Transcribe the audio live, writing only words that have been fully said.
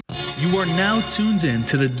You are now tuned in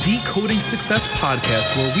to the Decoding Success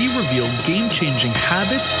podcast, where we reveal game-changing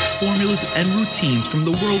habits, formulas, and routines from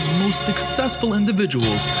the world's most successful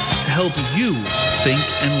individuals to help you think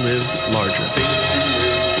and live larger.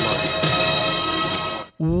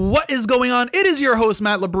 What is going on? It is your host,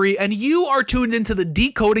 Matt Labrie, and you are tuned into the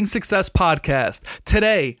Decoding Success podcast.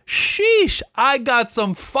 Today, I got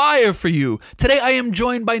some fire for you. Today, I am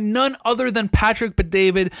joined by none other than Patrick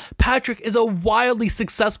Bet-David. Patrick is a wildly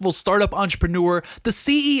successful startup entrepreneur, the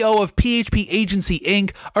CEO of PHP Agency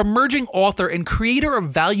Inc., emerging author and creator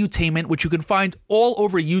of Valuetainment, which you can find all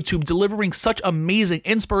over YouTube, delivering such amazing,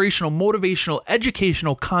 inspirational, motivational,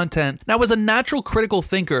 educational content. Now, as a natural critical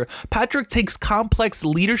thinker, Patrick takes complex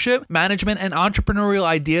leadership, management, and entrepreneurial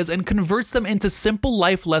ideas and converts them into simple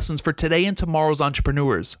life lessons for today and tomorrow's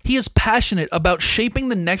entrepreneurs. He is passionate about shaping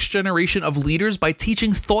the next generation of leaders by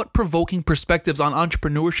teaching thought-provoking perspectives on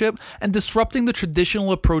entrepreneurship and disrupting the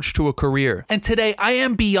traditional approach to a career. And today, I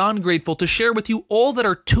am beyond grateful to share with you all that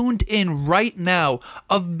are tuned in right now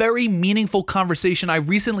a very meaningful conversation I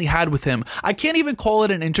recently had with him. I can't even call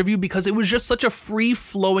it an interview because it was just such a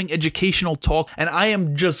free-flowing educational talk, and I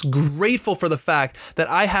am just grateful for the fact that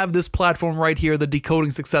I have this platform right here, the Decoding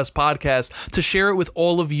Success podcast, to share it with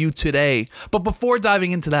all of you today. But before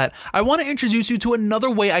diving into that, I want to introduce you to another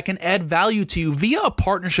way I can add value to you via a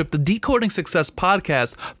partnership the Decoding Success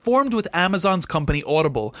podcast formed with Amazon's company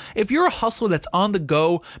Audible. If you're a hustler that's on the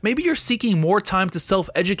go, maybe you're seeking more time to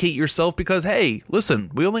self-educate yourself because, hey, listen,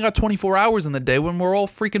 we only got 24 hours in the day when we're all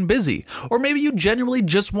freaking busy. Or maybe you genuinely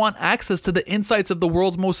just want access to the insights of the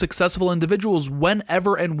world's most successful individuals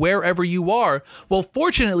whenever and wherever you are. Well,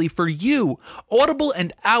 fortunately for you, Audible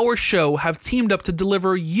and our show have teamed up to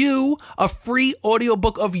deliver you a free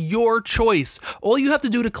audiobook of your choice. All you have to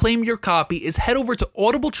do to claim your copy is head over to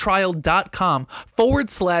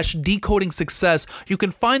audibletrial.com/decoding success. You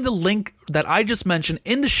can find the link that I just mentioned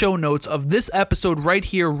in the show notes of this episode right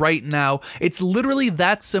here, right now. It's literally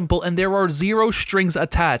that simple, and there are zero strings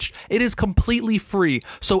attached. It is completely free.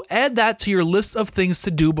 So add that to your list of things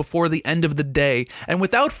to do before the end of the day. And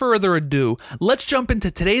without further ado, let's jump into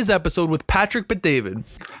today's episode with Patrick Bet-David.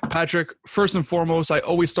 Patrick, first and foremost, I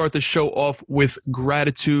always start the show off with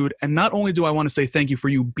gratitude. And not only do I want to say thank you for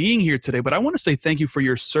you being here today, but I want to say thank you for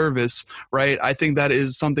your service, right? I think that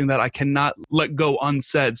is something that I cannot let go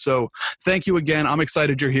unsaid. So thank you again. I'm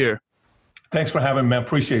excited you're here. Thanks for having me. I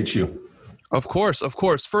appreciate you. Of course.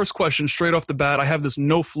 First question, straight off the bat, I have this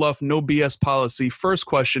no fluff, no BS policy. First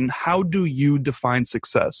question, how do you define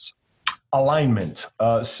success? Alignment.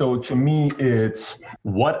 So to me, it's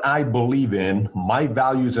what I believe in, my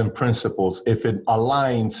values and principles. If it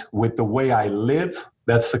aligns with the way I live,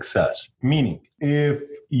 that's success. Meaning, if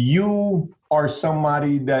you are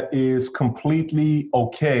somebody that is completely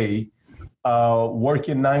okay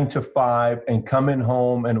working 9 to 5 and coming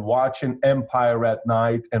home and watching Empire at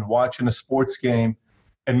night and watching a sports game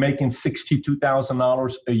and making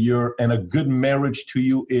 $62,000 a year, and a good marriage to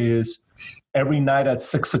you is every night at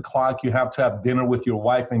 6 o'clock, you have to have dinner with your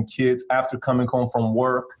wife and kids after coming home from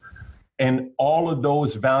work. And all of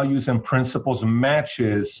those values and principles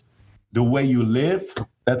matches the way you live,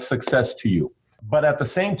 that's success to you. But at the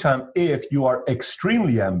same time, if you are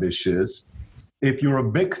extremely ambitious, if you're a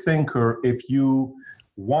big thinker, if you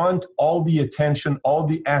want all the attention, all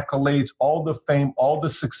the accolades, all the fame, all the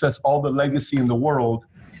success, all the legacy in the world,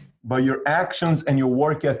 but your actions and your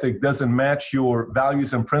work ethic doesn't match your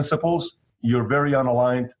values and principles, you're very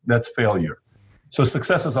unaligned. That's failure. So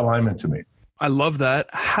success is alignment to me. I love that.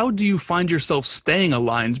 How do you find yourself staying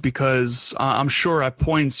aligned? Because I'm sure at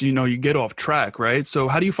points, you get off track, right? So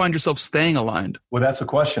how do you find yourself staying aligned? Well, that's the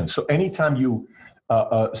question. So anytime you,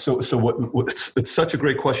 it's such a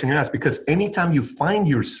great question you ask, because anytime you find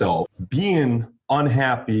yourself being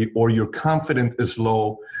unhappy or your confidence is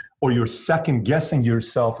low or you're second guessing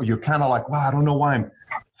yourself or you're kind of like, well, I don't know why I'm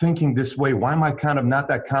thinking this way. Why am I kind of not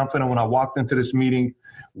that confident when I walked into this meeting?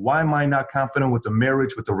 Why am I not confident with the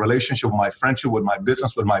marriage, with the relationship, with my friendship, with my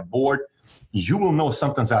business, with my board? You will know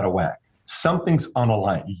something's out of whack. Something's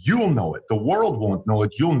unaligned. You'll know it. The world won't know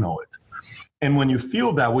it. You'll know it. And when you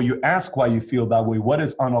feel that way, you ask why you feel that way. What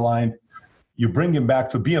is unaligned? You bring him back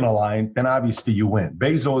to being aligned, then obviously you win.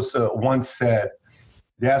 Bezos once said,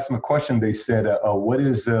 they asked him a question. They said, what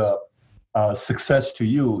is success to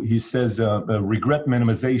you? He says, regret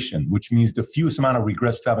minimization, which means the fewest amount of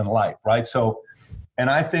regrets to have in life, right? So,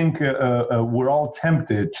 and I think we're all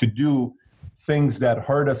tempted to do things that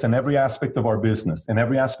hurt us in every aspect of our business, in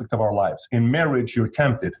every aspect of our lives. In marriage, you're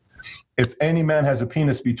tempted. If any man has a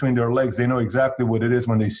penis between their legs, they know exactly what it is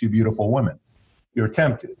when they see beautiful women. You're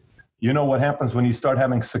tempted. You know what happens when you start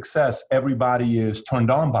having success? Everybody is turned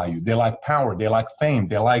on by you. They like power. They like fame.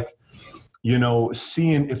 They like,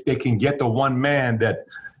 seeing if they can get the one man that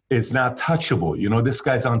is not touchable. This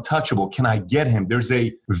guy's untouchable. Can I get him? There's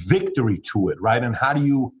a victory to it, right? And how do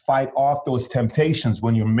you fight off those temptations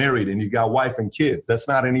when you're married and you got wife and kids? That's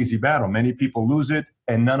not an easy battle. Many people lose it,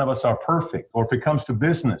 and none of us are perfect. Or if it comes to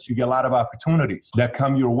business, you get a lot of opportunities that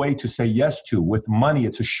come your way to say yes to. With money,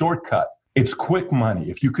 it's a shortcut. It's quick money.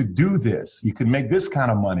 If you could do this, you could make this kind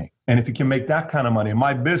of money. And if you can make that kind of money, in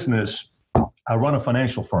my business, I run a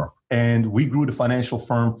financial firm. And we grew the financial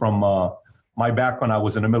firm from my background. I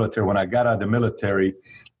was in the military. When I got out of the military,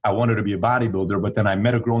 I wanted to be a bodybuilder, but then I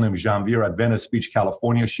met a girl named Janvier at Venice Beach,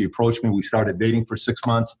 California. She approached me. We started dating for 6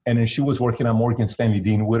 months. And then she was working on Morgan Stanley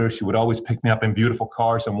Dean Witter. She would always pick me up in beautiful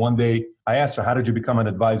cars. And one day I asked her, how did you become an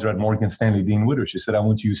advisor at Morgan Stanley Dean Witter? She said, I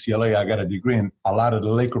went to UCLA. I got a degree, and a lot of the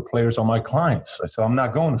Laker players are my clients. I said, I'm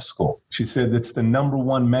not going to school. She said, it's the number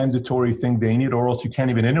one mandatory thing they need, or else you can't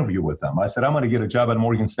even interview with them. I said, I'm going to get a job at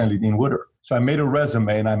Morgan Stanley Dean Witter. So I made a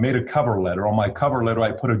resume and I made a cover letter. On my cover letter,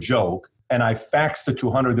 I put a joke. And I faxed it to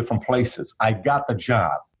 100 different places. I got the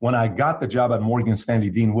job. When I got the job at Morgan Stanley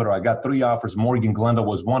Dean Witter, I got 3 offers. Morgan Glendale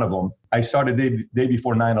was one of them. I started day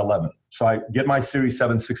before 9/11. So I get my Series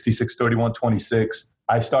 7, 66, 31, 26.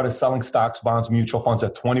 I started selling stocks, bonds, mutual funds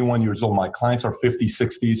at 21 years old. My clients are 50s,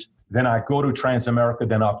 60s. Then I go to Transamerica.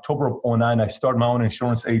 Then October of 2009, I start my own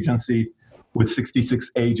insurance agency with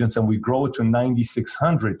 66 agents, and we grow it to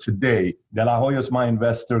 9,600 today. De La Hoya is my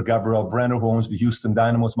investor. Gabriel Brenner, who owns the Houston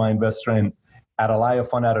Dynamo, is my investor. And Atalaya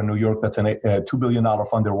Fund out of New York, that's a $2 billion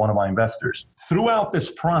fund. They're one of my investors. Throughout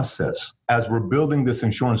this process, as we're building this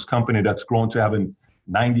insurance company that's grown to having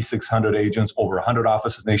 9,600 agents, over 100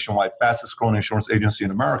 offices nationwide, fastest growing insurance agency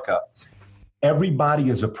in America, everybody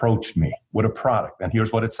has approached me with a product. And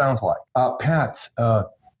here's what it sounds like. Pat,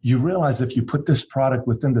 you realize if you put this product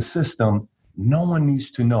within the system, no one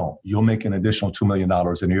needs to know you'll make an additional $2 million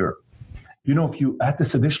in a year. If you add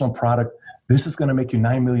this additional product, this is going to make you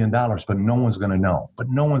 $9 million, but no one's going to know. But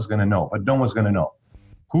no one's going to know. But no one's going to know.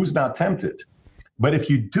 Who's not tempted? But if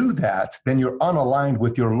you do that, then you're unaligned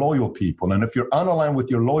with your loyal people. And if you're unaligned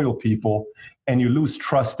with your loyal people and you lose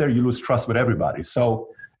trust there, you lose trust with everybody. So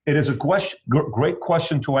it is a great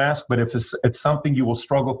question to ask, but if it's something you will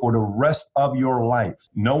struggle for the rest of your life.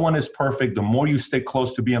 No one is perfect. The more you stay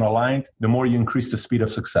close to being aligned, the more you increase the speed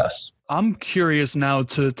of success. I'm curious now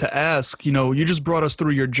to ask, you just brought us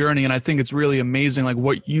through your journey, and I think it's really amazing, like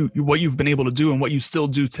what you've been able to do and what you still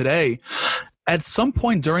do today. At some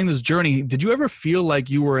point during this journey, did you ever feel like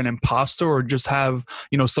you were an imposter or just have,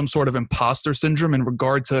 some sort of imposter syndrome in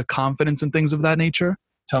regard to confidence and things of that nature?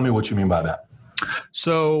 Tell me what you mean by that.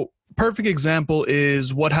 So perfect example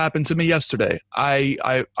is what happened to me yesterday.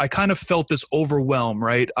 I kind of felt this overwhelm,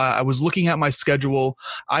 right? I was looking at my schedule.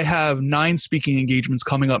 I have 9 speaking engagements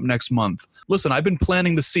coming up next month. Listen, I've been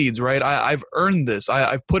planting the seeds, right? I've earned this.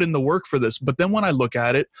 I've put in the work for this. But then when I look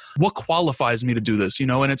at it, what qualifies me to do this?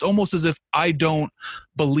 And it's almost as if I don't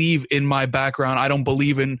believe in my background. I don't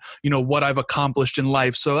believe in, what I've accomplished in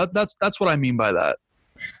life. So that's what I mean by that.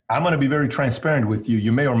 I'm going to be very transparent with you.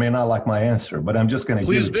 You may or may not like my answer, but I'm just going to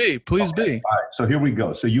Please be. All right, so here we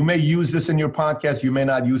go. So you may use this in your podcast. You may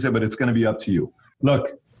not use it, but it's going to be up to you.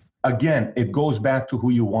 Look, again, it goes back to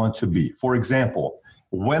who you want to be. For example,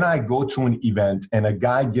 when I go to an event and a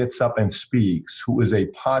guy gets up and speaks who is a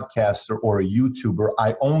podcaster or a YouTuber,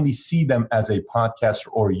 I only see them as a podcaster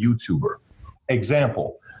or a YouTuber.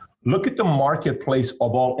 Example, look at the marketplace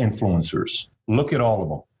of all influencers. Look at all of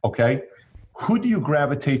them, okay? Who do you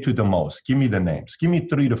gravitate to the most? Give me the names. Give me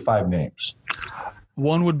 3 to 5 names.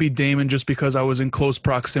 One would be Damon, just because I was in close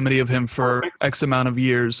proximity of him for X amount of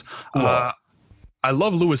years. I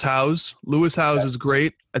love Lewis Howes. Lewis Howes is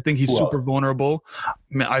great. I think he's super vulnerable.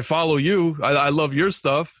 I follow you. I love your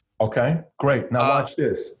stuff. Okay, great. Now watch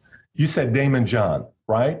this. You said Damon John,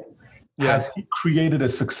 right? Yeah. Has he created a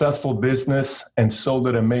successful business and sold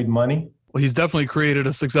it and made money? Well, he's definitely created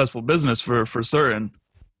a successful business for certain.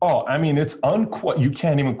 Oh, I mean, you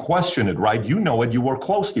can't even question it, right? You know it. You work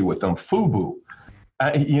closely with him. FUBU.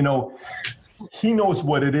 He knows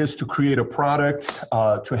what it is to create a product,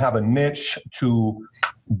 to have a niche, to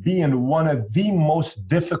be in one of the most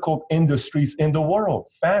difficult industries in the world,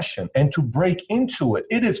 fashion, and to break into it.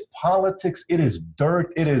 It is politics. It is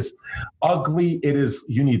dirt. It is ugly.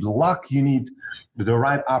 You need luck. You need the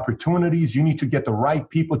right opportunities. You need to get the right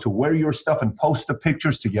people to wear your stuff and post the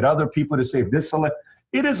pictures to get other people to say this.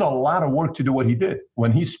 It is a lot of work to do what he did.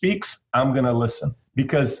 When he speaks, I'm going to listen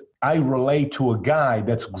because I relate to a guy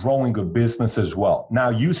that's growing a business as well. Now,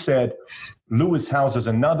 you said Lewis Howes is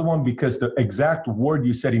another one because the exact word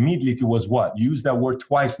you said immediately was what? You used that word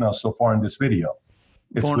twice now so far in this video.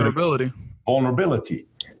 It's vulnerability. Vulnerability,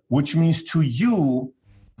 which means to you,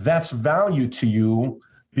 that's value to you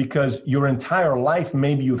because your entire life,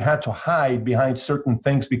 maybe you've had to hide behind certain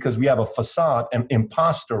things because we have a facade and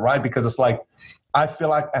imposter, right? Because it's like, I feel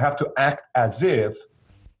like I have to act as if,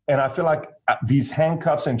 and I feel like these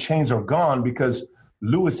handcuffs and chains are gone because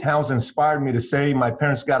Lewis Howes inspired me to say my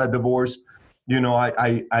parents got a divorce. You know,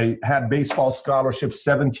 I had baseball scholarship,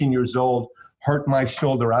 17 years old, hurt my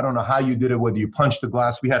shoulder. I don't know how you did it, whether you punched the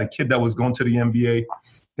glass. We had a kid that was going to the NBA,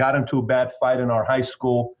 got into a bad fight in our high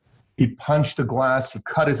school. He punched the glass. He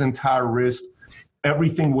cut his entire wrist.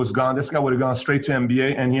 Everything was gone. This guy would have gone straight to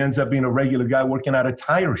NBA, and he ends up being a regular guy working at a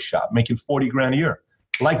tire shop, making $40,000 a year.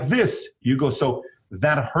 Like this, you go, so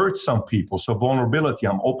that hurts some people. So vulnerability,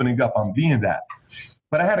 I'm opening up, I'm being that.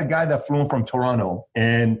 But I had a guy that flew in from Toronto,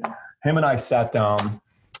 and him and I sat down,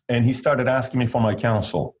 and he started asking me for my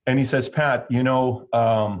counsel. And he says, Pat, you know,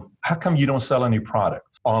 how come you don't sell any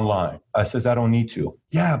products online? I says, I don't need to.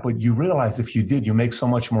 Yeah, but you realize if you did, you make so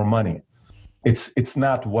much more money. It's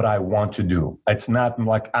not what I want to do. It's not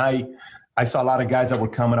like I saw a lot of guys that were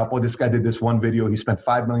coming up. Oh, this guy did this one video. He spent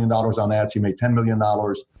 $5 million on ads. He made $10 million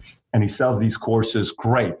and he sells these courses.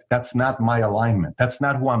 Great. That's not my alignment. That's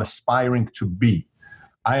not who I'm aspiring to be.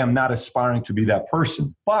 I am not aspiring to be that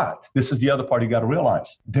person. But this is the other part you got to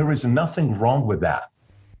realize. There is nothing wrong with that.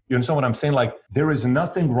 You understand what I'm saying? Like, there is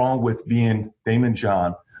nothing wrong with being Daymond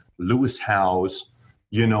John, Lewis Howes,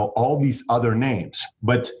 you know, all these other names.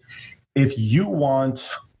 But if you want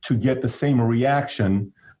to get the same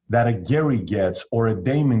reaction that a Gary gets or a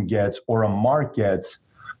Daymond gets or a Mark gets,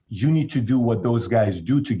 you need to do what those guys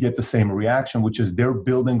do to get the same reaction, which is they're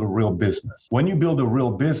building a real business. When you build a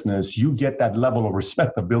real business, you get that level of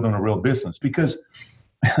respect of building a real business because,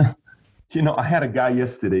 you know, I had a guy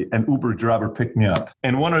yesterday, an Uber driver picked me up.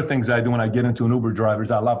 And one of the things I do when I get into an Uber driver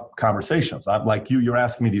is I love conversations. I'm like you're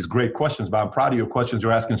asking me these great questions, but I'm proud of your questions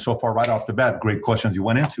you're asking so far right off the bat, great questions you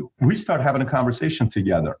went into. We start having a conversation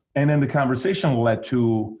together. And then the conversation led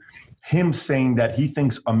to him saying that he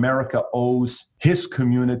thinks America owes his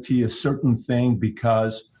community a certain thing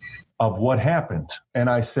because of what happened. And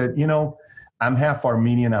I said, you know, I'm half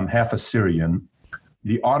Armenian, I'm half Assyrian.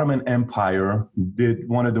 The Ottoman Empire did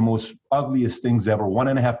one of the most ugliest things ever.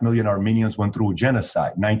 1.5 million Armenians went through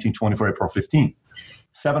genocide, 1924, April 15.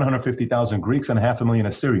 750,000 Greeks and 500,000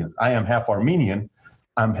 Assyrians. I am half Armenian,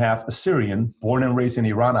 I'm half Assyrian, born and raised in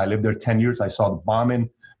Iran. I lived there 10 years. I saw the bombing.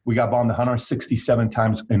 We got bombed 167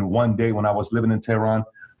 times in one day when I was living in Tehran.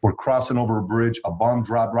 We're crossing over a bridge. A bomb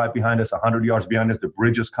dropped right behind us, 100 yards behind us. The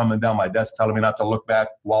bridge is coming down. My dad's telling me not to look back.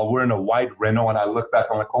 While we're in a white Renault and I look back,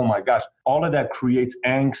 I'm like, oh my gosh. All of that creates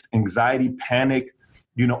angst, anxiety, panic,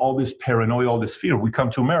 you know, all this paranoia, all this fear. We come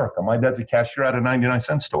to America. My dad's a cashier at a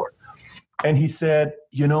 99-cent store. And he said,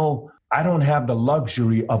 you know, I don't have the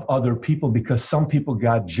luxury of other people because some people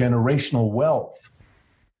got generational wealth.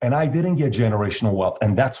 And I didn't get generational wealth.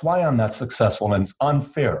 And that's why I'm not successful. And it's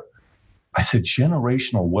unfair. I said,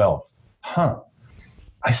 generational wealth? Huh.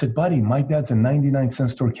 I said, buddy, my dad's a 99-cent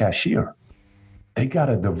store cashier. They got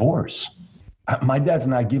a divorce. My dad's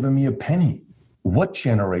not giving me a penny. What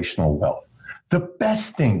generational wealth? The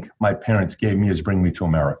best thing my parents gave me is bring me to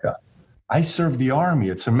America. I served the Army.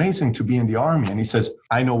 It's amazing to be in the Army. And he says,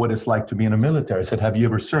 I know what it's like to be in the military. I said, have you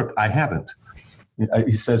ever served? I haven't.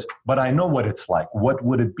 He says, but I know what it's like. What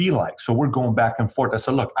would it be like? So we're going back and forth. I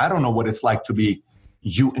said, look, I don't know what it's like to be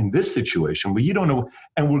you in this situation, but you don't know.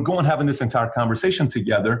 And we're going having this entire conversation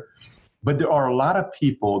together. But there are a lot of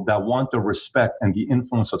people that want the respect and the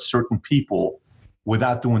influence of certain people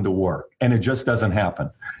without doing the work. And it just doesn't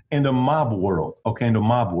happen. In the mob world,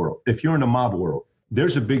 if you're in the mob world,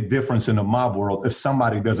 there's a big difference in the mob world if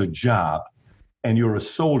somebody does a job and you're a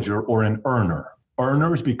soldier or an earner.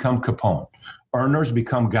 Earners become Capone. Earners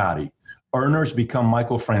become Gotti. Earners become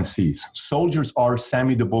Michael Francis. Soldiers are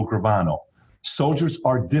Sammy DeBulgravano. Soldiers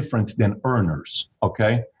are different than earners,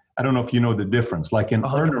 okay? I don't know if you know the difference. Like an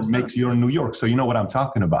 100%. Earner makes you in New York, so you know what I'm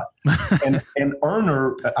talking about. And an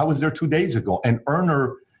earner, I was there 2 days ago, an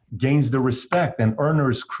earner gains the respect. An earner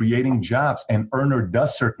is creating jobs. An earner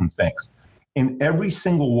does certain things. In every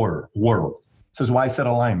single world, this is why I said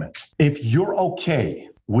alignment. If you're okay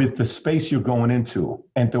with the space you're going into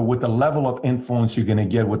and with the level of influence you're going to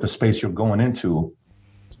get with the space you're going into,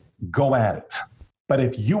 go at it. But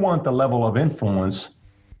if you want the level of influence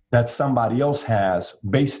that somebody else has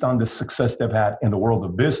based on the success they've had in the world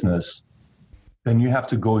of business, then you have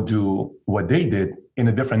to go do what they did in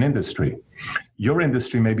a different industry. Your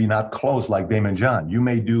industry may be not closed like Daymond John. You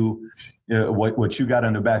may do what you got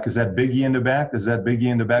in the back. Is that Biggie in the back? Is that Biggie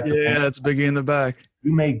in the back? Yeah, it's Biggie in the back.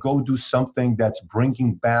 You may go do something that's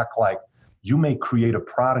bringing back, like you may create a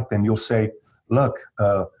product and you'll say, look,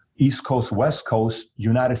 East Coast, West Coast,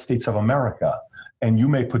 United States of America. And you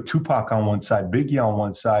may put Tupac on one side, Biggie on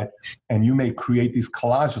one side, and you may create these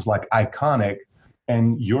collages like iconic,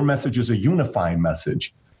 and your message is a unifying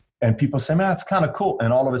message. And people say, man, that's kind of cool.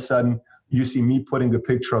 And all of a sudden, you see me putting the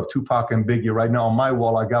picture of Tupac and Biggie right now on my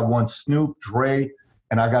wall. I got one Snoop, Dre,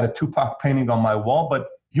 and I got a Tupac painting on my wall. But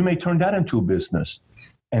you may turn that into a business,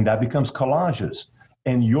 and that becomes collages.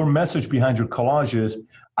 And your message behind your collages,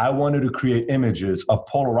 I wanted to create images of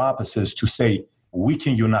polar opposites to say, we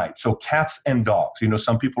can unite. So cats and dogs. You know,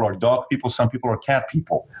 some people are dog people, some people are cat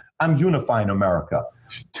people. I'm unifying America.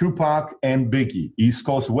 Tupac and Biggie, East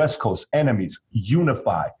Coast, West Coast, enemies,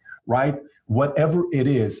 unify, right? Whatever it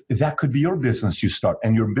is, that could be your business you start,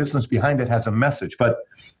 and your business behind it has a message. But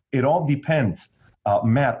it all depends,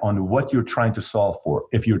 Matt, on what you're trying to solve for.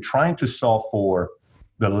 If you're trying to solve for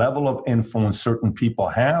the level of influence certain people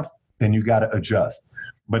have, then you got to adjust.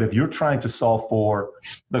 But if you're trying to solve for,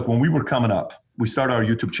 look, when we were coming up, we started our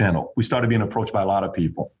YouTube channel. We started being approached by a lot of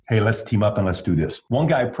people. Hey, let's team up and let's do this. One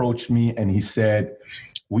guy approached me and he said,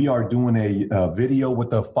 we are doing a video with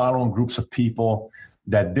the following groups of people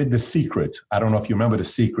that did The Secret. I don't know if you remember The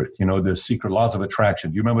Secret, you know, The Secret Laws of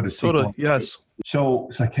Attraction. Do you remember The Secret? Totally, yes. So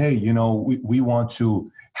it's like, hey, you know, we want to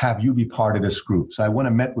have you be part of this group. So I went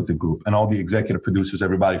and met with the group, and all the executive producers,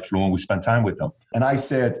 everybody flew, and we spent time with them. And I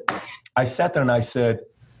sat there and I said,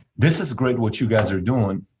 this is great what you guys are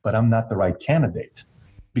doing, but I'm not the right candidate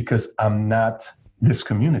because I'm not this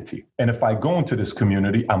community. And if I go into this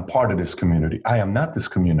community, I'm part of this community. I am not this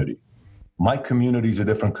community. My community is a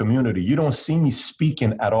different community. You don't see me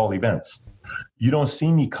speaking at all events. You don't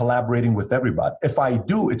see me collaborating with everybody. If I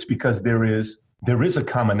do, it's because there is a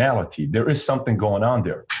commonality. There is something going on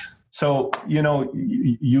there. So, you know,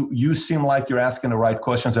 you seem like you're asking the right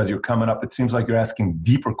questions as you're coming up. It seems like you're asking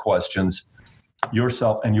deeper questions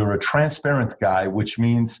yourself, and you're a transparent guy, which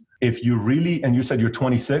means if you really, and you said you're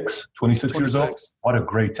 26 years old, what a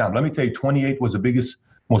great time. Let me tell you, 28 was the biggest,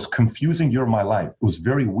 most confusing year of my life. It was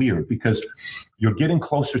very weird because you're getting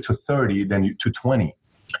closer to 30 than to 20.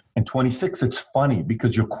 And 26, it's funny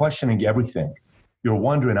because you're questioning everything. You're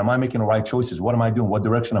wondering, am I making the right choices? What am I doing? What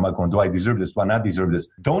direction am I going? Do I deserve this? Do I not deserve this?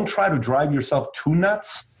 Don't try to drive yourself too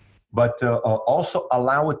nuts, but also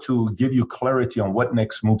allow it to give you clarity on what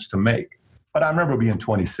next moves to make. But I remember being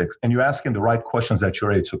 26, and you're asking the right questions at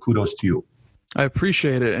your age, so kudos to you. I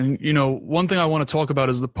appreciate it. And, you know, one thing I want to talk about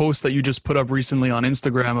is the post that you just put up recently on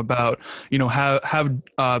Instagram about, you know,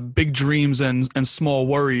 have big dreams and small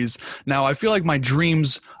worries. Now, I feel like my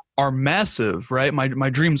dreams are massive, right? My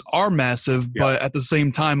dreams are massive, yeah. But at the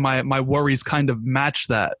same time, my worries kind of match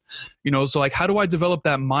that, you know? So like, how do I develop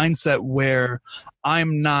that mindset where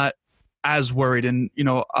I'm not as worried? And, you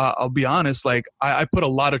know, I'll be honest, like I put a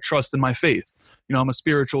lot of trust in my faith. You know, I'm a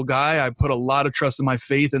spiritual guy. I put a lot of trust in my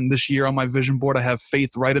faith. And this year on my vision board, I have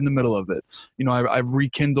faith right in the middle of it. You know, I've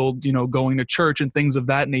rekindled, you know, going to church and things of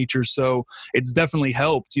that nature. So it's definitely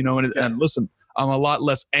helped, you know, and listen, I'm a lot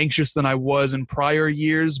less anxious than I was in prior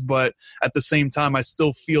years, but at the same time, I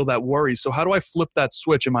still feel that worry. So how do I flip that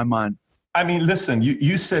switch in my mind? I mean, listen,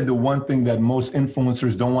 you said the one thing that most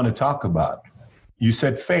influencers don't want to talk about. You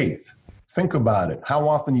said faith. Think about it. How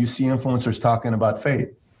often you see influencers talking about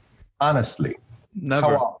faith? Honestly.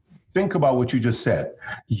 Never. Think about what you just said.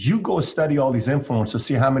 You go study all these influencers,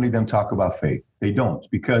 see how many of them talk about faith. They don't,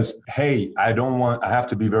 because, hey, I have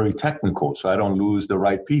to be very technical so I don't lose the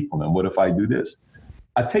right people. And what if I do this?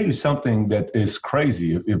 I tell you something that is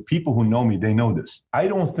crazy. If people who know me, they know this. I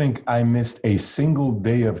don't think I missed a single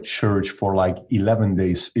day of church for like 11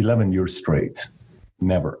 years straight.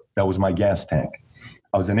 Never. That was my gas tank.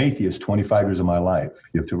 I was an atheist 25 years of my life.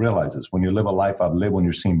 You have to realize this. When you live a life I've lived, when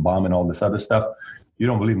you're seeing bomb and all this other stuff, you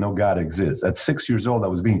don't believe no God exists. At 6 years old, I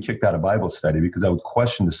was being kicked out of Bible study because I would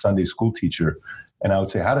question the Sunday school teacher. And I would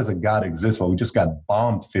say, how does a God exist? Well, we just got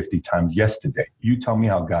bombed 50 times yesterday. You tell me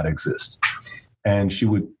how God exists. And she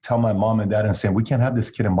would tell my mom and dad and say, we can't have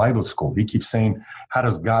this kid in Bible school. He keeps saying, how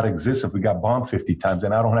does God exist if we got bombed 50 times?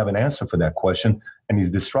 And I don't have an answer for that question. And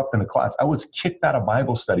he's disrupting the class. I was kicked out of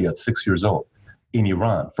Bible study at 6 years old. In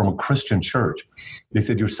Iran from a Christian church. They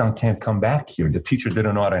said, your son can't come back here. The teacher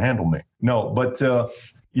didn't know how to handle me. No, but,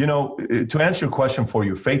 you know, to answer your question for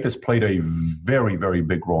you, faith has played a very, very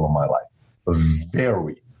big role in my life. A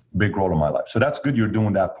very big role in my life. So that's good you're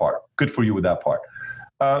doing that part. Good for you with that part.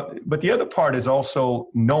 But the other part is also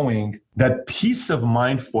knowing that peace of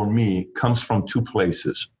mind for me comes from two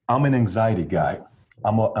places. I'm an anxiety guy.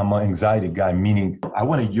 I'm an anxiety guy, meaning I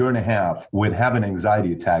went a year and a half with having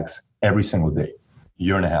anxiety attacks every single day,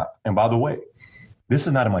 year and a half. And by the way, this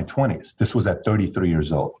is not in my 20s. This was at 33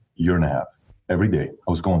 years old, year and a half. Every day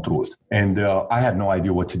I was going through it. And I had no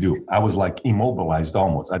idea what to do. I was like immobilized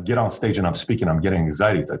almost. I'd get on stage and I'm speaking, I'm getting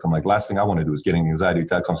anxiety attacks. I'm like, last thing I want to do is getting anxiety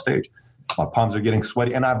attacks on stage. My palms are getting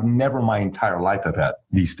sweaty. And I've never my entire life have had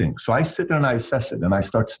these things. So I sit there and I assess it and I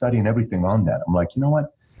start studying everything on that. I'm like, you know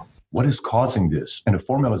what? What is causing this? And the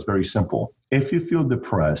formula is very simple. If you feel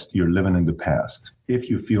depressed, you're living in the past. If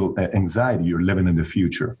you feel anxiety, you're living in the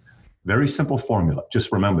future. Very simple formula.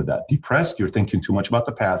 Just remember that. Depressed, you're thinking too much about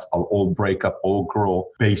the past, an old breakup, old girl,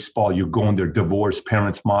 baseball, you're going there, divorce,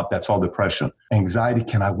 parents, mom, that's all depression. Anxiety,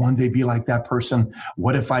 can I one day be like that person?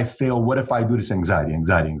 What if I fail? What if I do this?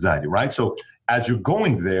 Anxiety, right? So as you're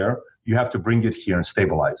going there, you have to bring it here and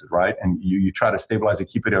stabilize it, right? And you try to stabilize it,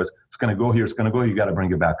 keep it there. It's going to go here, it's going to go here. You got to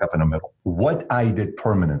bring it back up in the middle. What I did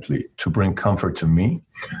permanently to bring comfort to me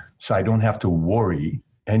so I don't have to worry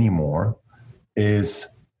anymore is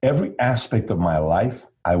every aspect of my life,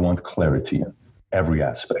 I want clarity in. Every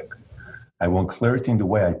aspect. I want clarity in the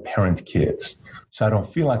way I parent kids. So I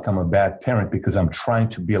don't feel like I'm a bad parent because I'm trying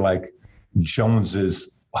to be like Jones's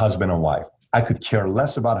husband and wife. I could care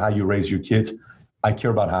less about how you raise your kids. I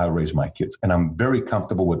care about how I raise my kids. And I'm very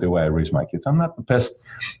comfortable with the way I raise my kids. I'm not the best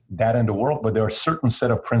dad in the world, but there are a certain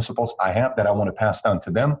set of principles I have that I want to pass down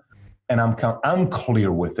to them. And I'm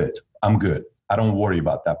clear with it. I'm good. I don't worry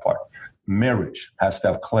about that part. Marriage has to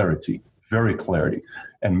have clarity, very clarity.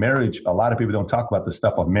 And marriage, a lot of people don't talk about the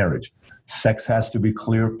stuff of marriage. Sex has to be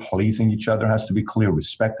clear. Pleasing each other has to be clear.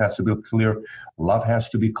 Respect has to be clear. Love has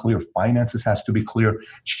to be clear. Finances has to be clear.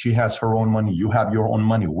 She has her own money. You have your own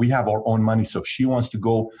money. We have our own money. So if she wants to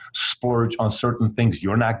go splurge on certain things,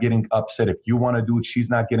 you're not getting upset. If you want to do it,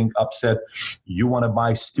 she's not getting upset. You want to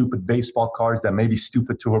buy stupid baseball cards that may be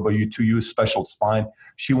stupid to her, but to you is special. It's fine.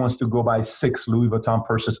 She wants to go buy 6 Louis Vuitton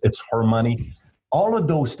purses. It's her money. All of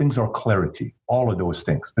those things are clarity. All of those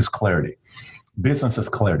things is clarity. Business is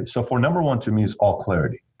clarity. So for number one, to me, is all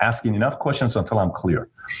clarity. Asking enough questions until I'm clear.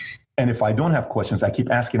 And if I don't have questions, I keep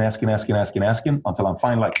asking until I'm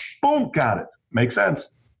finally like, boom, got it. Makes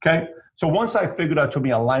sense. Okay. So once I figured out to me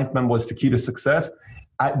alignment was the key to success,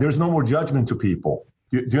 there's no more judgment to people.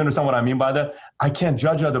 Do you understand what I mean by that? I can't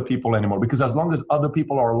judge other people anymore because as long as other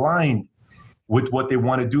people are aligned with what they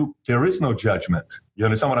want to do, there is no judgment. You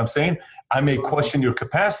understand what I'm saying? I may question your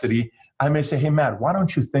capacity. I may say, hey, Matt, why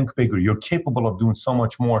don't you think bigger? You're capable of doing so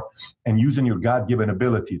much more and using your God-given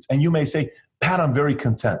abilities. And you may say, Pat, I'm very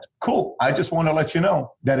content. Cool. I just want to let you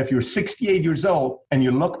know that if you're 68 years old and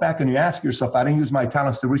you look back and you ask yourself, I didn't use my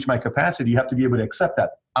talents to reach my capacity, you have to be able to accept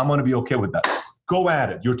that. I'm going to be okay with that. Go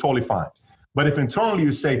at it. You're totally fine. But if internally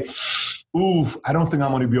you say, oof, I don't think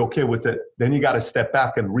I'm going to be okay with it, then you got to step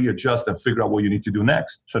back and readjust and figure out what you need to do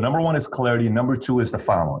next. So number one is clarity. Number two is the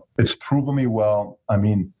following. It's proven me well. I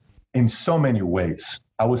mean, in so many ways.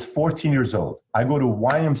 I was 14 years old. I go to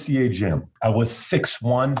YMCA gym. I was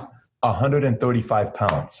 6'1", 135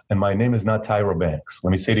 pounds. And my name is not Tyra Banks.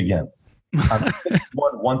 Let me say it again. I'm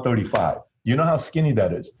 6'1", 135. You know how skinny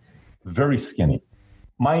that is? Very skinny.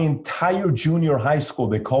 My entire junior high school,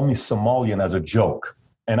 they called me Somalian as a joke.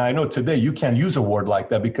 And I know today you can't use a word like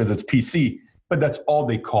that because it's PC, but that's all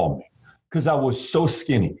they called me because I was so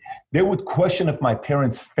skinny. They would question if my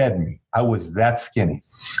parents fed me. I was that skinny.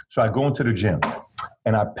 So I go into the gym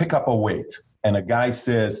and I pick up a weight and a guy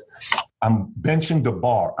says, I'm benching the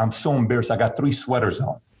bar. I'm so embarrassed. I got 3 sweaters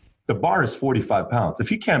on. The bar is 45 pounds.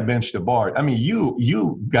 If you can't bench the bar, I mean,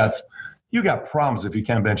 you got problems if you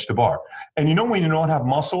can't bench the bar. And you know when you don't have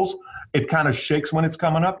muscles, it kind of shakes when it's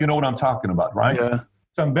coming up. You know what I'm talking about, right? Yeah.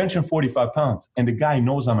 So I'm benching 45 pounds and the guy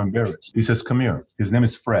knows I'm embarrassed. He says, come here. His name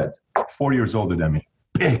is Fred, 4 years older than me.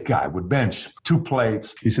 Big guy would bench 2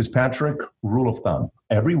 plates. He says, Patrick, rule of thumb.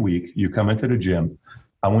 Every week you come into the gym,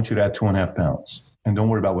 I want you to add 2.5 pounds. And don't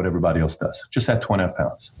worry about what everybody else does. Just add 2.5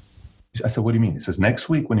 pounds. I said, what do you mean? He says, next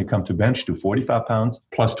week when you come to bench, do 45 pounds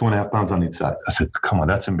plus 2.5 pounds on each side. I said, come on,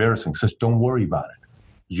 that's embarrassing. He says, don't worry about it.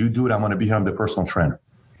 You do it. I'm going to be here. I'm the personal trainer.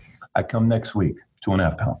 I come next week,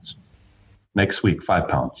 2.5 pounds. Next week, 5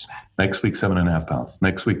 pounds. Next week, 7.5 pounds.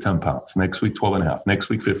 Next week, 10 pounds. Next week, 12.5. Next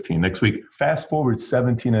week, 15. Next week, fast forward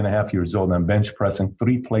 17.5 years old. I'm bench pressing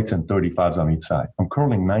 3 plates and 35s on each side. I'm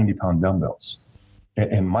curling 90-pound dumbbells.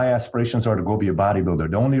 And my aspirations are to go be a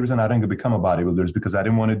bodybuilder. The only reason I didn't become a bodybuilder is because I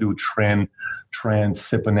didn't want to do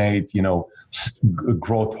transcipanate,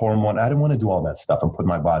 growth hormone. I didn't want to do all that stuff and put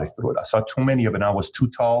my body through it. I saw too many of it. I was too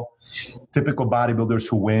tall. Typical bodybuilders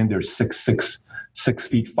who win, they're 6'6", 6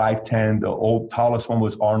 feet, 5'10". The old tallest one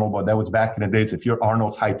was Arnold, but that was back in the days. If you're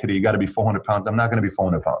Arnold's height today, you got to be 400 pounds. I'm not going to be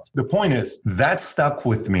 400 pounds. The point is, that stuck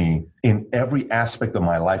with me in every aspect of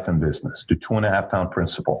my life and business, the 2.5 pound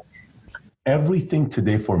principle. Everything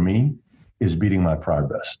today for me is beating my prior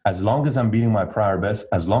best. As long as I'm beating my prior best,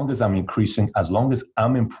 as long as I'm increasing, as long as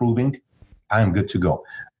I'm improving, I'm good to go.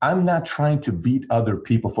 I'm not trying to beat other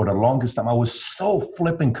people. For the longest time, I was so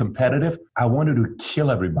flipping competitive. I wanted to kill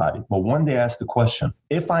everybody. But one day I asked the question,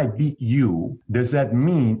 if I beat you, does that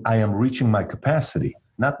mean I am reaching my capacity?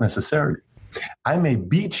 Not necessarily. I may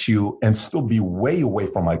beat you and still be way away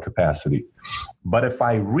from my capacity. But if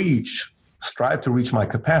I strive to reach my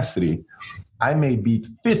capacity, I may beat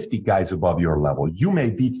 50 guys above your level. You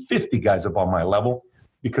may beat 50 guys above my level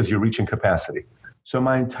because you're reaching capacity. So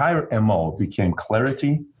my entire MO became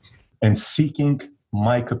clarity and seeking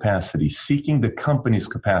my capacity, seeking the company's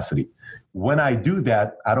capacity. When I do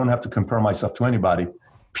that, I don't have to compare myself to anybody.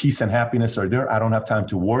 Peace and happiness are there. I don't have time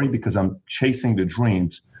to worry because I'm chasing the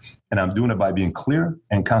dreams, and I'm doing it by being clear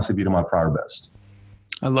and constantly beating my prior best.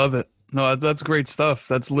 I love it. No, that's great stuff.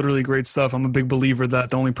 That's literally great stuff. I'm a big believer that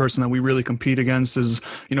the only person that we really compete against is,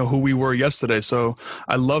 who we were yesterday. So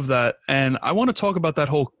I love that. And I want to talk about that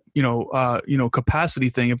whole, capacity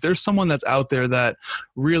thing. If there's someone that's out there that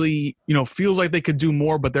really, feels like they could do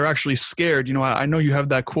more, but they're actually scared. I know you have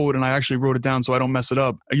that quote and I actually wrote it down so I don't mess it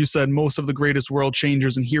up. You said most of the greatest world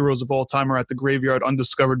changers and heroes of all time are at the graveyard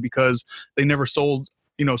undiscovered because they never sold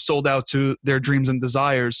out to their dreams and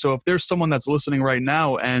desires. So if there's someone that's listening right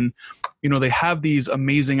now and, they have these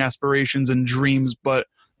amazing aspirations and dreams, but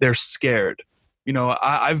they're scared.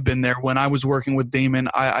 I've been there. When I was working with Damon,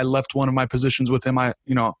 I left one of my positions with him. I'm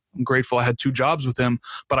grateful I had 2 jobs with him,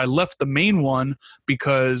 but I left the main one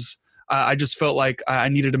because I just felt like I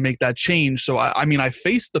needed to make that change. So I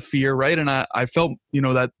faced the fear, right? And I felt,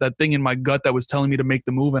 that thing in my gut that was telling me to make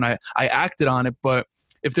the move, and I acted on it. But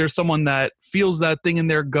if there's someone that feels that thing in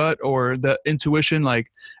their gut or the intuition,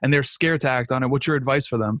 and they're scared to act on it, what's your advice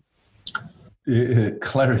for them?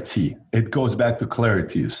 Clarity. It goes back to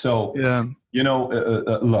clarity. So, yeah.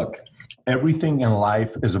 Look, everything in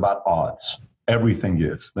life is about odds. Everything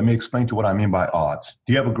is. Let me explain to what I mean by odds.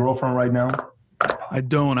 Do you have a girlfriend right now? I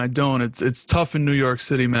don't. It's tough in New York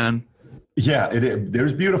City, man. Yeah,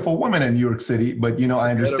 there's beautiful women in New York City, but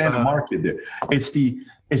I understand the market there. It's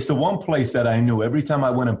the one place that I knew every time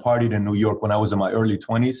I went and partied in New York when I was in my early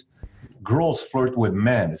 20s, girls flirt with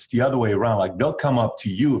men. It's the other way around. Like, they'll come up to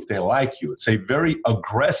you if they like you. It's a very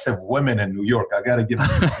aggressive women in New York. I got to give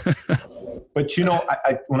them. But,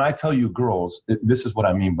 when I tell you girls, this is what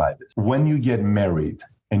I mean by this. When you get married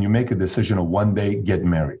and you make a decision of one day get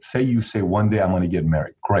married, you say one day I'm going to get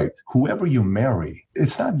married. Great. Whoever you marry,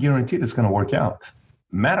 it's not guaranteed it's going to work out.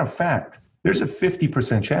 Matter of fact, there's a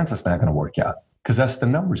 50% chance it's not going to work out because that's the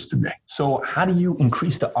numbers today. So how do you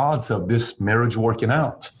increase the odds of this marriage working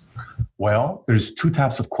out? Well, there's 2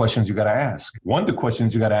 types of questions you got to ask. One of the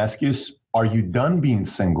questions you got to ask is, are you done being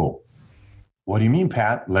single? What do you mean,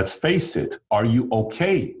 Pat? Let's face it. Are you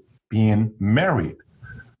okay being married?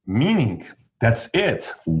 Meaning, that's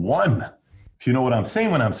it. 1. If you know what I'm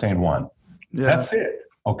saying when I'm saying 1. Yeah. That's it.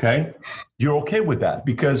 Okay? You're okay with that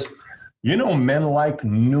because, men like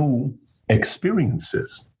new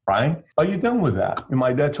experiences, right? Are you done with that? And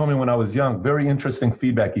my dad told me when I was young, very interesting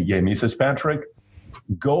feedback he gave me. He says, Patrick,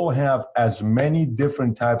 go have as many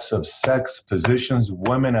different types of sex positions,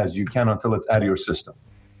 women as you can until it's out of your system.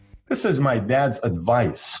 This is my dad's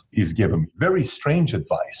advice he's given me. Very strange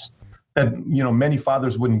advice that, many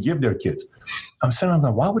fathers wouldn't give their kids. I'm saying,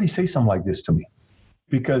 why would he say something like this to me?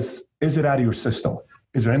 Because is it out of your system?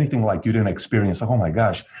 Is there anything like you didn't experience? Like, oh my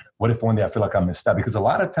gosh, what if one day I feel like I missed out? Because a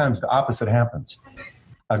lot of times the opposite happens.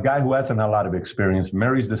 A guy who hasn't had a lot of experience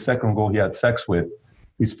marries the second girl he had sex with.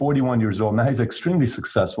 He's 41 years old. Now he's extremely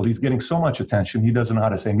successful. He's getting so much attention, he doesn't know how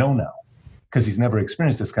to say no now because he's never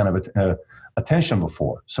experienced this kind of attention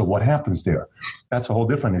before. So what happens there? That's a whole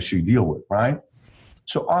different issue you deal with, right?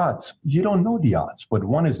 So odds, you don't know the odds, but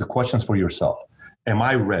one is the questions for yourself. Am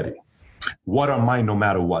I ready? What are my no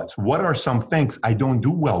matter what? What are some things I don't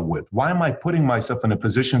do well with? Why am I putting myself in a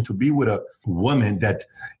position to be with a woman that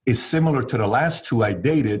is similar to the last 2 I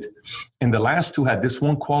dated? And the last 2 had this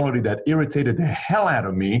one quality that irritated the hell out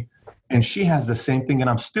of me. And she has the same thing and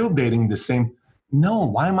I'm still dating the same. No,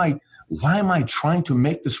 why am I trying to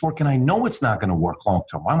make this work? And I know it's not going to work long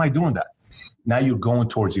term. Why am I doing that? Now you're going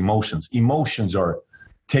towards emotions. Emotions are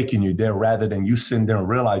taking you there rather than you sitting there and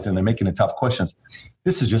realizing and making the tough questions.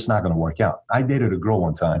 This is just not going to work out. I dated a girl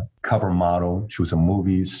one time, cover model. She was in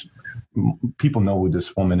movies. People know who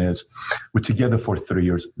this woman is. We're together for 3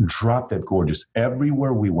 years, drop dead gorgeous.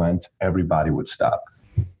 Everywhere we went, everybody would stop.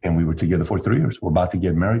 And we were together for 3 years. We're about to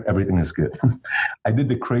get married. Everything is good. I did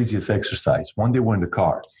the craziest exercise. One day we're in the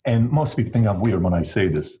car. And most people think I'm weird when I say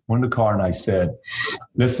this. We're in the car and I said,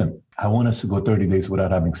 listen, I want us to go 30 days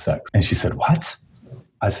without having sex. And she said, what?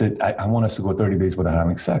 I said, I want us to go 30 days without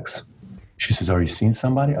having sex. She says, are you seeing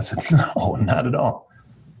somebody? I said, no, not at all.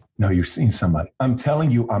 No, you're seeing somebody. I'm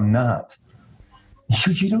telling you, I'm not.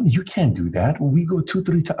 You can't do that. We go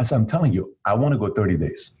 2-3 times. I said, I'm telling you, I want to go 30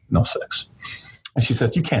 days, no sex. And she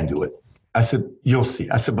says, you can't do it. I said, you'll see.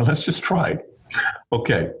 I said, but let's just try.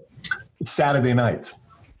 Okay. It's Saturday night.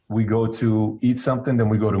 We go to eat something, then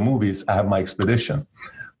we go to movies. I have my Expedition.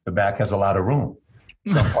 The back has a lot of room.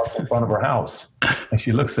 So I'm parked in front of her house. And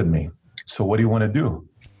she looks at me. So what do you want to do?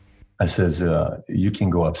 I says, you can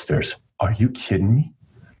go upstairs. Are you kidding me?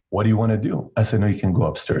 What do you want to do? I said, no, you can go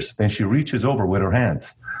upstairs. Then she reaches over with her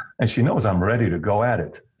hands. And she knows I'm ready to go at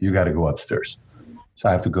it. You got to go upstairs. So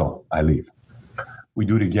I have to go. I leave. We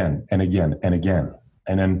do it again and again and again.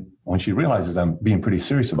 And then when she realizes I'm being pretty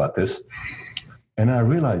serious about this, and I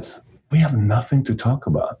realize we have nothing to talk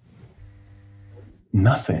about.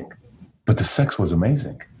 Nothing. But the sex was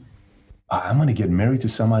amazing. I'm going to get married to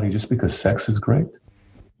somebody just because sex is great?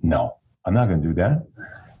 No, I'm not going to do that.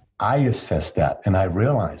 I assessed that and I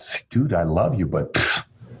realized, dude, I love you, but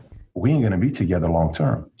we ain't going to be together long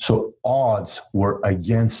term. So odds were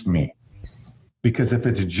against me. Because if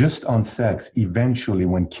it's just on sex, eventually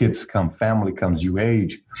when kids come, family comes, you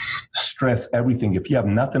age, stress, everything, if you have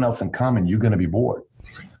nothing else in common, you're going to be bored.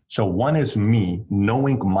 So one is me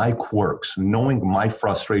knowing my quirks, knowing my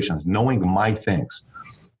frustrations, knowing my things.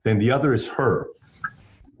 Then the other is her.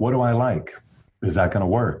 What do I like? Is that going to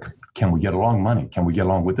work? Can we get along? Money? Can we get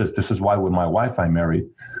along with this? This is why with my wife I married,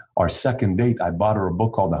 our second date, I bought her a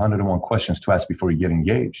book called 101 Questions to Ask Before You Get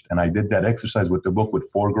Engaged. And I did that exercise with the book with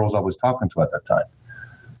 4 girls I was talking to at that time.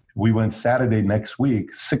 We went Saturday next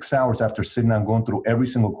week, 6 hours after sitting down going through every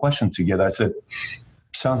single question together. I said,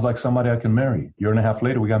 sounds like somebody I can marry. Year and a half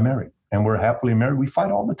later, we got married. And we're happily married. We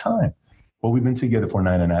fight all the time. But we've been together for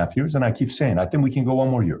 9.5 years. And I keep saying, I think we can go one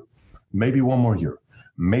more year. Maybe one more year.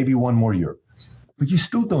 Maybe one more year. But you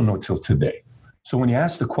still don't know till today. So when you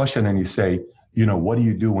ask the question and you say, you know, what do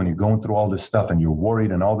you do when you're going through all this stuff and you're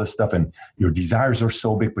worried and all this stuff and your desires are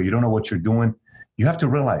so big, but you don't know what you're doing? You have to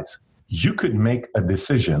realize you could make a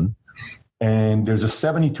decision and there's a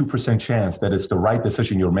 72% chance that it's the right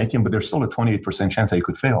decision you're making, but there's still a 28% chance that you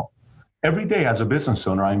could fail. Every day as a business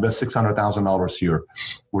owner, I invest $600,000 here.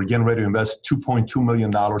 We're getting ready to invest $2.2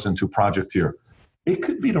 million into a project here. It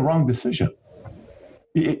could be the wrong decision.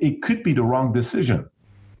 It could be the wrong decision.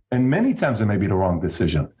 And many times it may be the wrong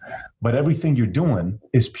decision. But everything you're doing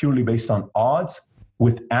is purely based on odds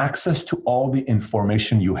with access to all the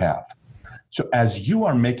information you have. So as you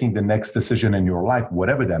are making the next decision in your life,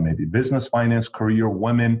 whatever that may be, business, finance, career,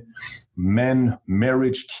 women, men,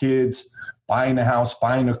 marriage, kids, buying a house,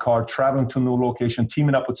 buying a car, traveling to a new location,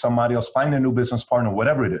 teaming up with somebody else, finding a new business partner,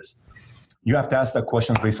 whatever it is, you have to ask that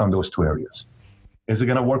question based on those 2 areas. Is it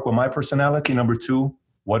going to work with my personality? Number 2,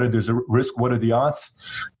 what are the risks? What are the odds?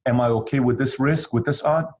 Am I okay with this risk, with this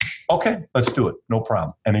odd? Okay, let's do it. No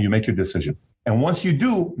problem. And then you make your decision. And once you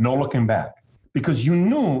do, no looking back. Because you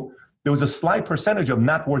knew there was a slight percentage of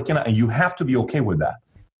not working out, and you have to be okay with that.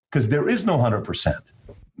 Because there is no 100%.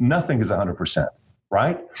 Nothing is 100%,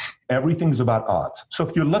 right? Everything's about odds. So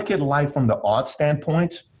if you look at life from the odds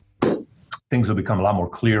standpoint, things will become a lot more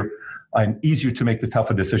clear and easier to make the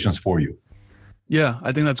tougher decisions for you. Yeah,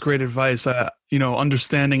 I think that's great advice.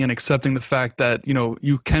 Understanding and accepting the fact that,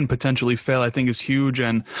 you can potentially fail, I think is huge.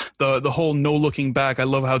 And the whole no looking back, I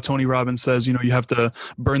love how Tony Robbins says, you have to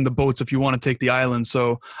burn the boats if you want to take the island.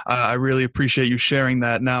 So I really appreciate you sharing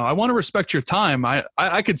that. Now, I want to respect your time.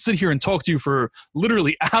 I could sit here and talk to you for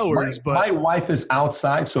literally hours. But my wife is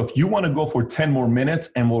outside. So if you want to go for 10 more minutes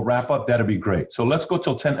and we'll wrap up, that'd be great. So let's go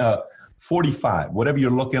till 10:45. Whatever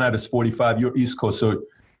you're looking at is 45. You're East Coast. So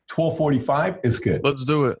 12:45 is good. Let's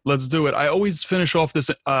do it. I always finish off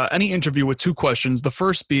this any interview with 2 questions. The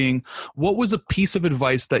first being, what was a piece of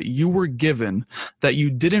advice that you were given that you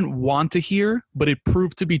didn't want to hear, but it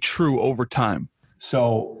proved to be true over time?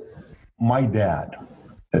 So my dad,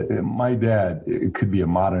 it could be a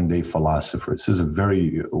modern day philosopher. This is a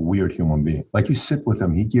very weird human being. Like you sit with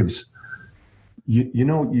him, he gives,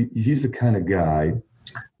 he's the kind of guy,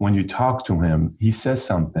 when you talk to him, he says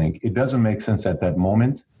something, it doesn't make sense at that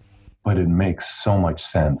moment. but it makes so much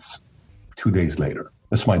sense 2 days later.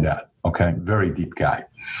 That's my dad, okay? Very deep guy.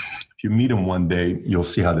 If you meet him one day, you'll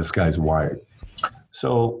see how this guy's wired.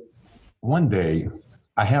 So one day,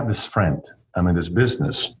 I have this friend. I'm in this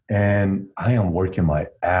business, and I am working my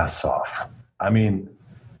ass off. I mean,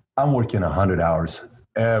 I'm working 100 hours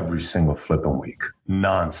every single flipping week,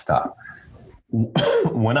 nonstop.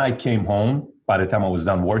 When I came home, by the time I was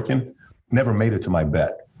done working, never made it to my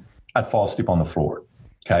bed. I'd fall asleep on the floor,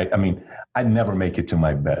 okay? I mean, I'd never make it to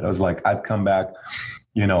my bed. I was like, I'd come back,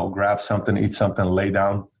 grab something, eat something, lay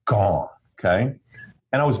down, gone, okay?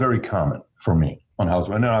 And that was very common for me on house.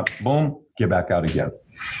 And then boom, get back out again.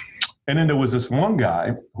 And then there was this one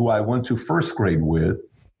guy who I went to first grade with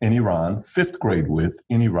in Iran, fifth grade with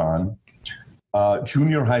in Iran,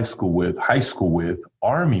 junior high school with,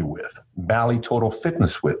 Army with, Bali Total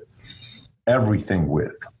Fitness with, everything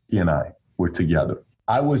with. He and I were together.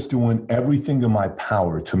 I was doing everything in my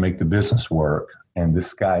power to make the business work, and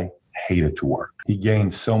this guy hated to work. He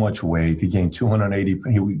gained so much weight. He gained he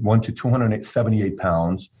went to 278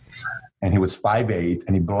 pounds. And he was 5'8",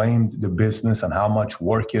 and he blamed the business and how much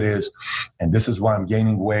work it is. And this is why I'm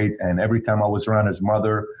gaining weight. And every time I was around his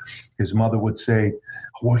mother would say,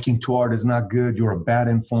 working too hard is not good. You're a bad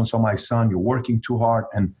influence on my son. You're working too hard.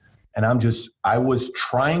 And I was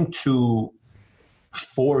trying to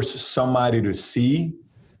force somebody to see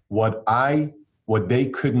what they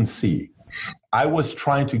couldn't see. I was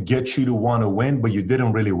trying to get you to want to win, but you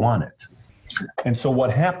didn't really want it. And so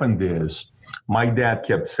what happened is, my dad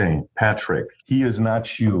kept saying, Patrick, he is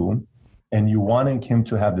not you, and you wanting him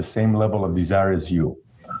to have the same level of desire as you.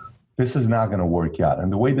 This is not going to work out.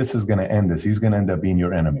 And the way this is going to end is he's going to end up being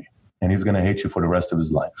your enemy, and he's going to hate you for the rest of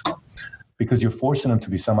his life because you're forcing him to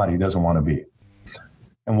be somebody he doesn't want to be.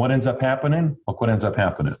 And what ends up happening? Look what ends up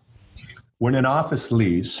happening. When an office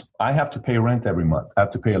leaves, I have to pay rent every month. I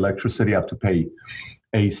have to pay electricity. I have to pay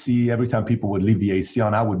AC. Every time people would leave the AC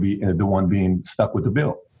on, I would be the one being stuck with the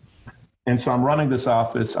bill. And so I'm running this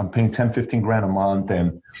office. I'm paying 10, 15 grand a month.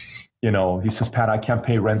 And, he says, Pat, I can't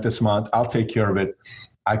pay rent this month. I'll take care of it.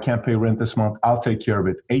 I can't pay rent this month. I'll take care of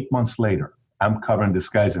it. 8 months later, I'm covering this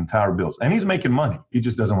guy's entire bills. And he's making money. He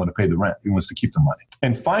just doesn't want to pay the rent. He wants to keep the money.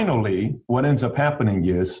 And finally, what ends up happening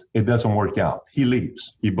is it doesn't work out. He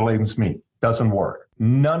leaves. He blames me. Doesn't work.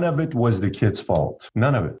 None of it was the kid's fault.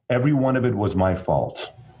 None of it. Every one of it was my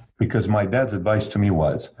fault. Because my dad's advice to me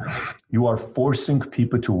was, you are forcing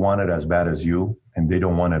people to want it as bad as you, and they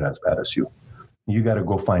don't want it as bad as you. You got to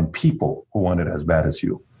go find people who want it as bad as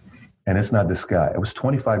you. And it's not this guy. I was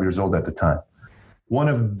 25 years old at the time. One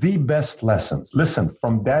of the best lessons. Listen,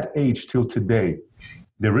 from that age till today,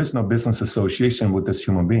 there is no business association with this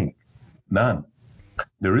human being. None.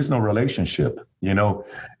 There is no relationship.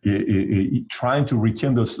 Trying to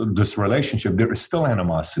rekindle this relationship, there is still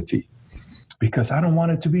animosity. Because I don't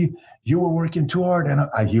want it to be, you were working too hard. And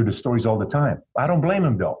I hear the stories all the time. I don't blame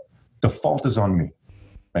him, though. The fault is on me.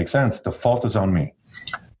 Makes sense? The fault is on me.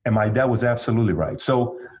 And my dad was absolutely right.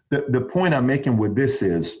 So the point I'm making with this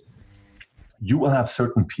is, you will have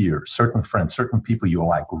certain peers, certain friends, certain people you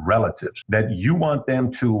like, relatives, that you want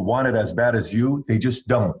them to want it as bad as you. They just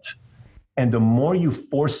don't. And the more you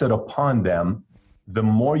force it upon them, the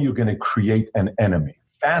more you're going to create an enemy.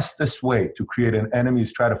 Fastest way to create an enemy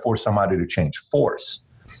is try to force somebody to change. Force.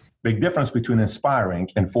 Big difference between inspiring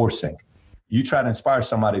and forcing. You try to inspire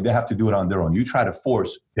somebody, they have to do it on their own. You try to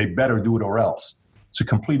force, they better do it or else. It's a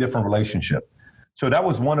completely different relationship. So that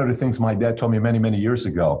was one of the things my dad told me many, many years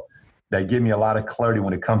ago that gave me a lot of clarity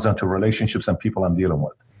when it comes down to relationships and people I'm dealing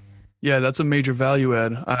with. Yeah, that's a major value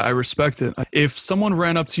add. I respect it. If someone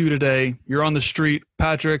ran up to you today, you're on the street,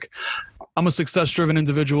 Patrick, I'm a success-driven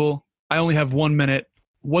individual. I only have 1 minute.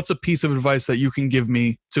 What's a piece of advice that you can give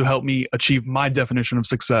me to help me achieve my definition of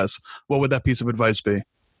success? What would that piece of advice be?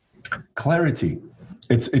 Clarity.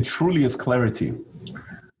 It truly is clarity.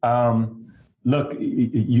 Look,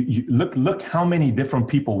 look how many different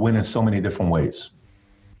people win in so many different ways.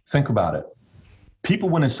 Think about it. People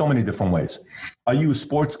win in so many different ways. Are you a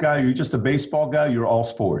sports guy? Are you just a baseball guy? You're all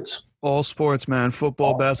sports. All sports, man.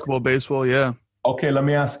 Football, basketball, baseball, yeah. Okay, let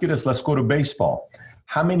me ask you this. Let's go to baseball.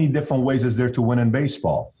 How many different ways is there to win in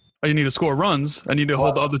baseball? You need to score runs. I need to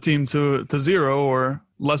hold the other team to 0 or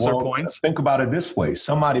lesser points. Think about it this way.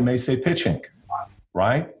 Somebody may say pitching,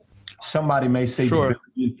 right? Somebody may say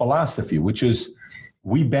philosophy, which is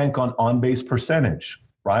we bank on on-base percentage,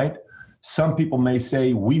 right? Some people may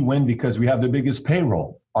say we win because we have the biggest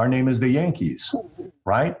payroll. Our name is the Yankees,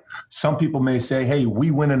 right? Some people may say, hey,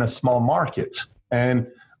 we win in a small market and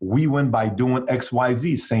we win by doing X, Y,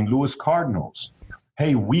 Z, St. Louis Cardinals.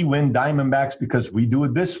 Hey, we win Diamondbacks because we do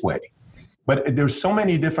it this way. But there's so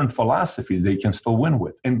many different philosophies they can still win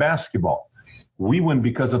with. In basketball, we win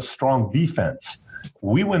because of strong defense.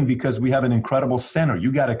 We win because we have an incredible center.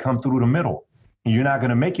 You got to come through the middle. You're not going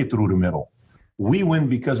to make it through the middle. We win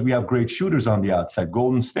because we have great shooters on the outside.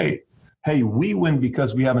 Golden State. Hey, we win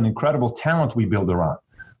because we have an incredible talent we build around.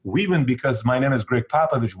 We win because my name is Greg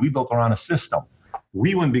Popovich. We built around a system.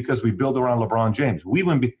 We win because we build around LeBron James. We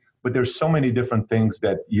win, but there's so many different things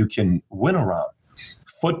that you can win around.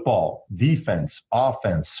 Football, defense,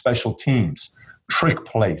 offense, special teams, trick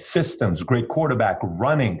play, systems, great quarterback,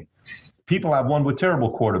 running. People have won with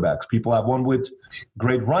terrible quarterbacks. People have won with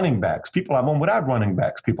great running backs. People have won without running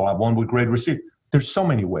backs. People have won with great receivers. There's so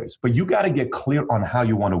many ways, but you got to get clear on how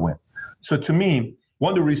you want to win. So to me,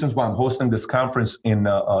 one of the reasons why I'm hosting this conference in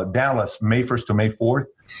Dallas, May 1st to May 4th,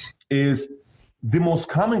 is the most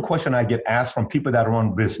common question I get asked from people that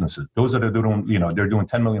run businesses, those that are doing, they're doing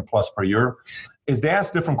 10 million plus per year, is they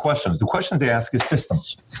ask different questions. The questions they ask is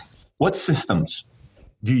systems. What systems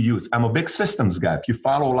do you use? I'm a big systems guy. If you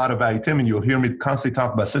follow a lot of Valuetainment, you'll hear me constantly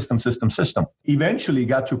talk about system. Eventually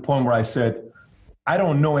got to a point where I said, I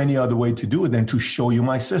don't know any other way to do it than to show you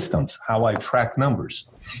my systems, how I track numbers,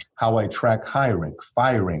 how I track hiring,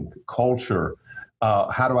 firing, culture.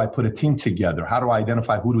 How do I put a team together? How do I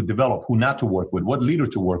identify who to develop, who not to work with, what leader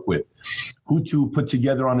to work with, who to put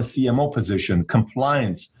together on a CMO position,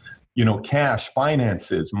 compliance, cash,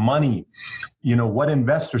 finances, money, what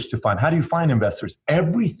investors to find. How do you find investors?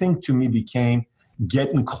 Everything to me became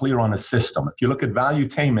getting clear on a system. If you look at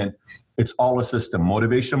Valuetainment, it's all a system.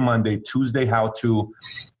 Motivation Monday, Tuesday, how to,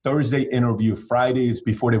 Thursday, interview, Fridays,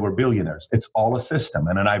 before they were billionaires. It's all a system.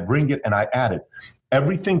 And then I bring it and I add it.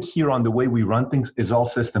 Everything here on the way we run things is all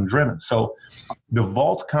system driven. So the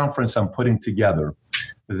Vault conference I'm putting together,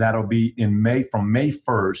 that'll be in May, from May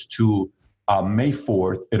 1st to May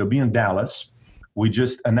 4th. It'll be in Dallas. We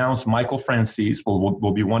just announced Michael Francis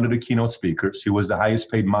will be one of the keynote speakers. He was the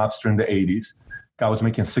highest paid mobster in the 80s. Guy was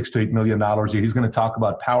making $6 to $8 million a year. He's going to talk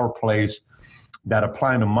about power plays that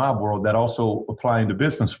apply in the mob world that also apply in the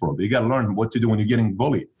business world. You got to learn what to do when you're getting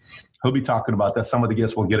bullied. He'll be talking about that. Some of the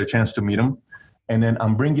guests will get a chance to meet him. And then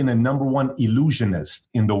I'm bringing the number one illusionist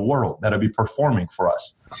in the world that'll be performing for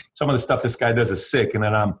us. Some of the stuff this guy does is sick. And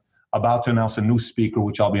then I'm about to announce a new speaker,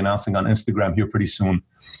 which I'll be announcing on Instagram here pretty soon,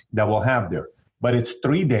 that we'll have there. But it's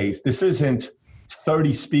 3 days. This isn't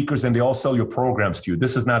 30 speakers and they all sell your programs to you.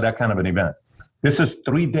 This is not that kind of an event. This is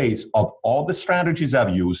 3 days of all the strategies I've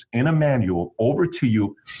used in a manual over to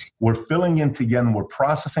you. We're filling in together. We're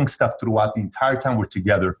processing stuff throughout the entire time we're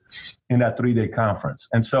together in that 3-day conference.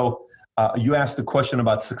 And so you asked the question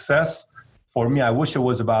about success. For me, I wish it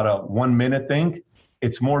was about a 1-minute thing.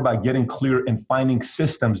 It's more about getting clear and finding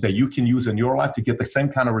systems that you can use in your life to get the same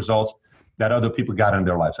kind of results that other people got in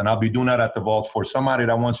their lives. And I'll be doing that at the Vault. For somebody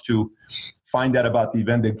that wants to find out about the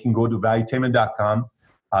event, they can go to valuetainment.com.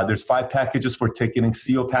 There's 5 packages for ticketing.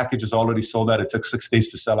 CEO package is already sold out. It took 6 days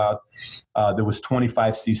to sell out. There was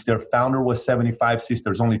 25 seats there. Founder was 75 seats.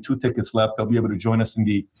 There's only 2 tickets left. They'll be able to join us in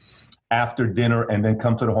the after dinner and then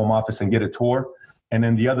come to the home office and get a tour. And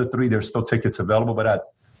then the other 3, there's still tickets available. But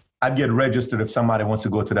I'd get registered if somebody wants to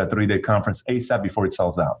go to that 3-day conference ASAP before it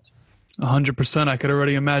sells out. 100%. I could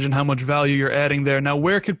already imagine how much value you're adding there. Now,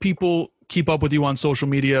 where could people keep up with you on social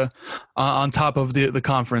media on top of the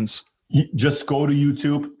conference? Just go to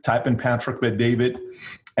YouTube, type in Patrick Bet-David,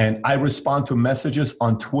 and I respond to messages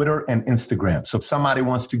on Twitter and Instagram. So if somebody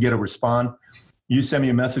wants to get a response, you send me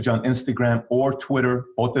a message on Instagram or Twitter.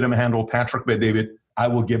 Both of them handle Patrick Bet-David. I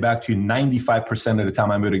will get back to you 95% of the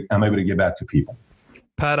time. I'm able to get back to people.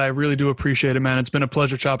 Pat, I really do appreciate it, man. It's been a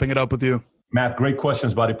pleasure chopping it up with you. Matt, great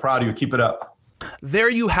questions, buddy. Proud of you. Keep it up. There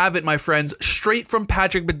you have it, my friends, straight from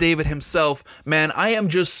Patrick Bet-David himself. Man, I am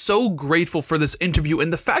just so grateful for this interview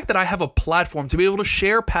and the fact that I have a platform to be able to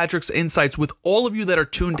share Patrick's insights with all of you that are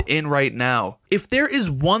tuned in right now. If there is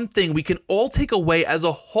one thing we can all take away as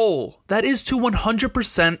a whole, that is to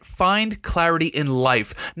 100% find clarity in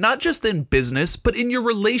life, not just in business, but in your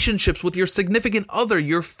relationships with your significant other,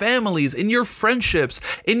 your families, in your friendships,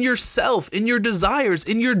 in yourself, in your desires,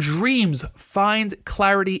 in your dreams. Find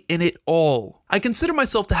clarity in it all. I consider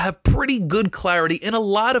myself to have pretty good clarity in a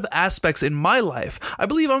lot of aspects in my life. I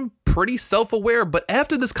believe I'm pretty self-aware, but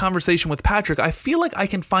after this conversation with Patrick, I feel like I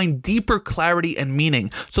can find deeper clarity and meaning.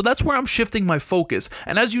 So that's where I'm shifting my focus.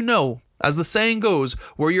 And as you know, as the saying goes,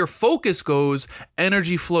 where your focus goes,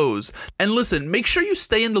 energy flows. And listen, make sure you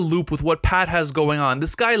stay in the loop with what Pat has going on.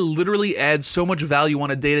 This guy literally adds so much value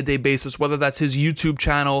on a day-to-day basis, whether that's his YouTube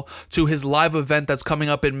channel, to his live event that's coming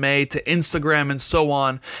up in May, to Instagram and so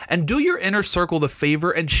on. And do your inner circle the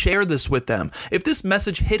favor and share this with them. If this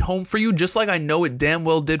message hit home for you, just like I know it damn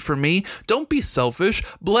well did for me. Don't be selfish.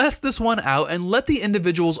 Blast this one out and let the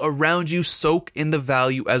individuals around you soak in the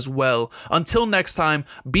value as well. Until next time,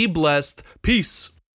 be blessed. Peace.